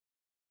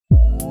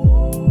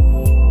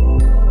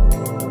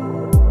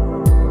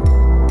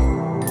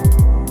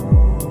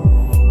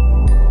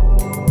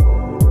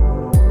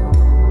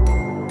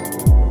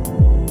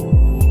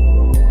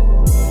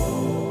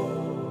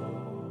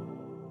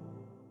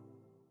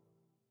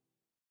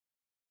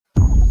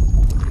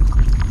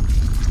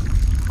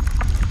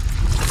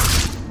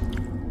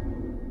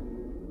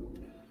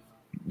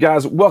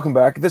Guys, welcome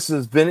back. This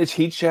is Vintage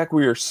Heat Check.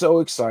 We are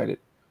so excited.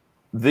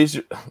 These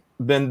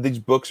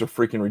books are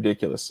freaking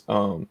ridiculous.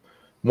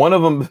 One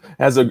of them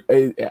has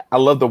I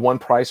love the one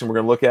price, and we're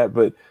going to look at,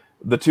 but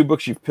the two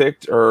books you've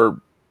picked are,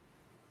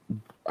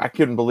 I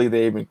couldn't believe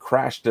they even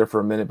crashed there for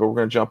a minute, but we're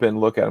going to jump in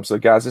and look at them. So,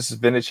 guys, this is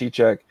Vintage Heat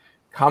Check,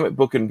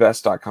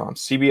 comicbookinvest.com,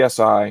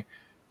 CBSI.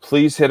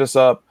 Please hit us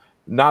up.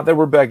 Not that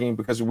we're begging,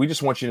 because we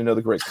just want you to know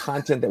the great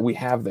content that we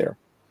have there.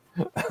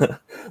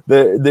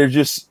 They're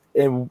just,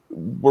 and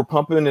we're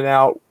pumping it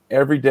out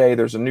every day.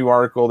 There's a new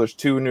article.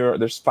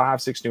 There's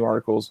 5, 6 new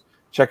articles.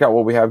 Check out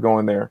what we have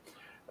going there.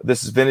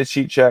 This is Vintage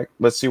Heat Check.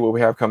 Let's see what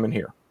we have coming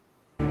here.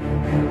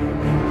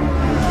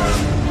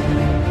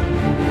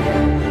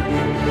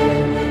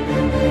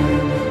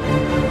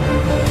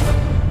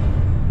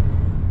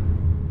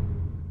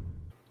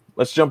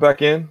 Let's jump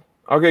back in.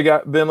 Okay,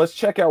 guys, Ben, let's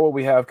check out what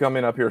we have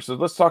coming up here. So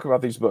let's talk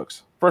about these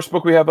books. First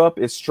book we have up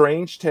is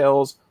Strange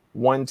Tales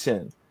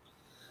 110.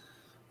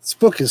 This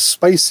book is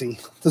spicy.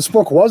 This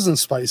book wasn't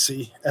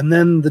spicy. And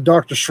then the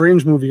Doctor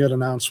Strange movie got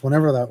announced,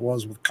 whenever that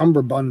was, with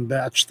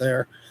Cumberbatch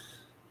there.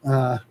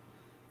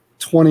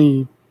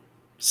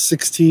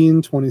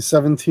 2016,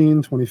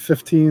 2017,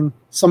 2015.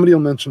 Somebody will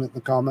mention it in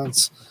the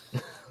comments.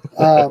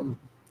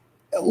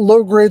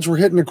 Low grades were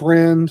hitting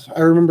 $1,000.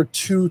 I remember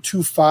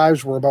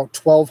 225s were about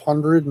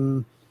 $1,200,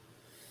 and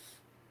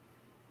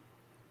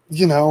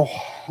you know,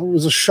 it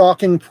was a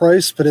shocking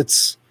price, but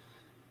it's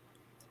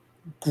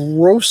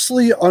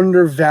grossly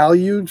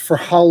undervalued for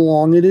how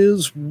long it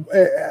is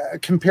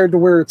compared to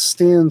where it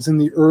stands in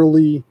the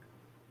early,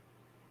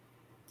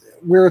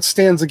 where it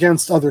stands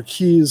against other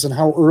keys and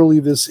how early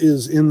this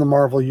is in the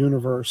Marvel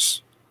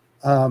universe.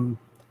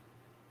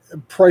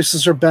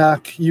 Prices are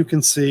back. You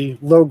can see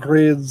low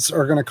grades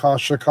are going to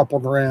cost you a couple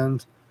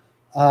grand.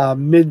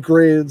 Mid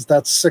grades,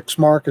 that 6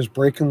 mark is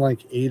breaking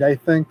like 8, I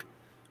think,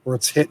 or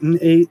it's hitting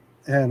 8.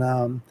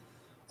 And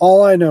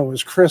all I know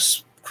is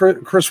Chris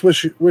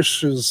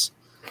wishes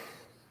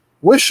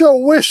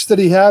that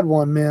he had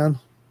one, man.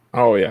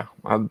 Oh yeah,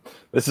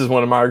 this is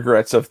one of my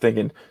regrets of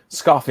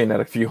scoffing at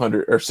a few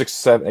hundred or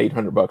 $600, $700,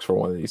 $800 for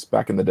one of these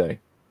back in the day.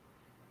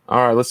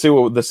 All right, let's see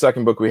what the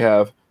second book we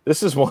have.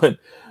 This is one.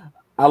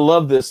 I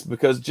love this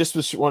because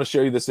just want to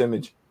show you this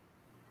image.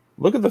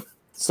 Look at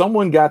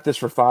someone got this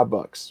for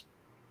 $5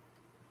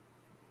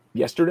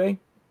 yesterday.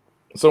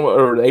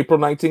 Or April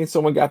 19th,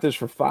 someone got this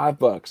for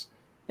 $5,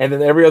 and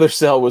then every other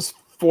sale was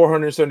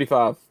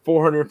 $475,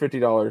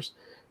 $450.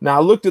 Now I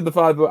looked at the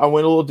 5 book. I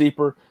went a little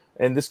deeper,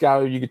 and this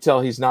guy, you could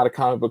tell he's not a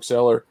comic book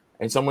seller,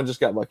 and someone just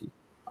got lucky.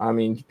 I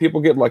mean,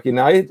 people get lucky.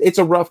 Now it's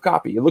a rough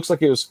copy. It looks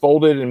like it was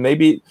folded and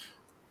maybe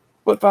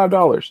put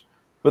 $5.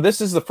 But this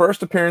is the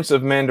first appearance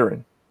of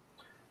Mandarin.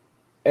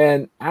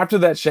 And after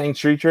that Shang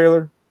Chi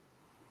trailer,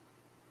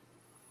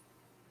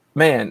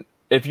 man,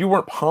 if you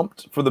weren't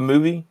pumped for the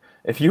movie,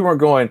 if you weren't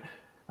going,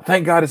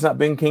 thank God it's not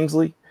Ben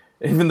Kingsley,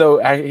 even though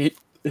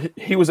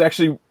he was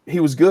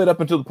good up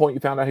until the point you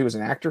found out he was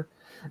an actor,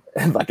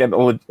 and like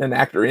an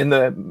actor in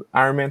the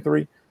Iron Man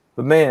 3.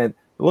 But man,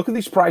 look at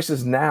these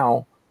prices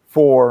now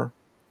for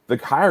the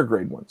higher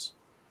grade ones.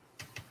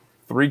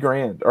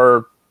 $3,000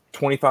 or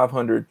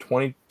 $2,500,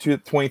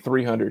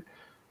 $2,300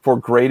 for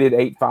graded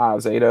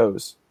 8.5s,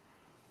 8.0s.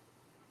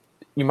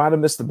 You might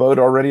have missed the boat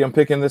already on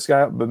picking this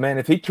guy up, but man,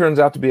 if he turns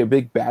out to be a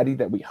big baddie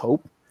that we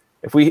hope,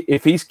 if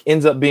he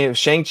ends up being, if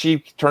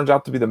Shang-Chi turns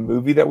out to be the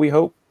movie that we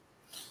hope,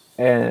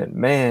 and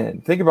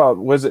man, think about,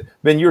 was it,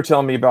 Ben, you were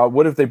telling me about,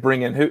 what if they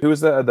bring in, who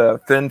is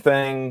the Fin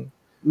Fang?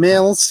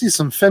 Man, let's see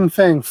some Fin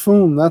Fang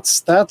Foom.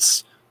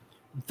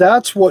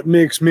 That's what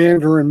makes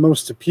Mandarin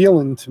most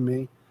appealing to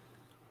me.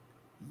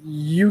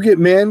 You get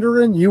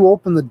Mandarin, you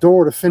open the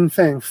door to Fin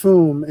Fang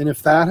Foom, and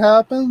if that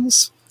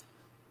happens,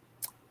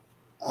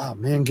 oh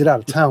man, get out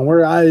of town.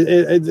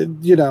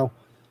 You know,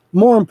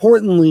 more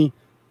importantly,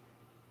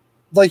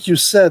 like you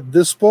said,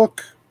 this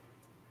book,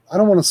 I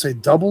don't want to say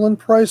double in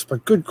price,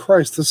 but good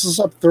Christ, this is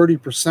up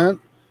 30%,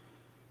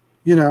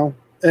 you know,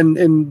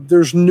 and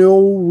there's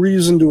no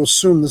reason to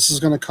assume this is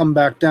going to come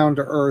back down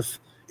to earth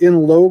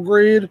in low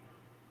grade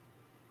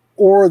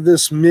or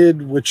this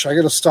mid, which I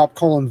got to stop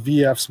calling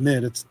VFs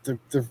mid.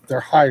 They're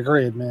high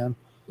grade, man.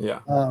 Yeah.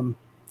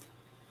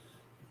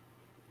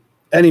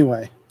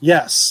 Anyway,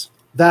 yes,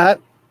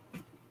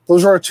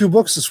 those are our 2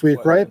 books this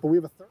week, right? But we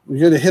have you're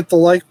going to hit the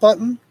like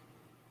button.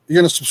 You're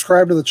going to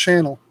subscribe to the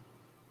channel.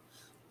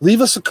 Leave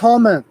us a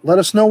comment. Let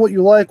us know what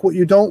you like, what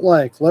you don't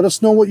like. Let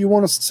us know what you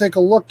want us to take a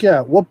look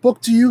at. What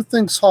book do you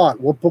think's hot?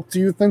 What book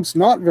do you think's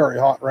not very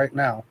hot right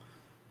now?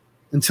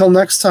 Until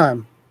next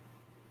time,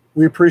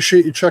 we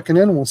appreciate you checking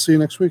in, and we'll see you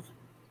next week.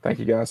 Thank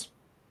you, guys.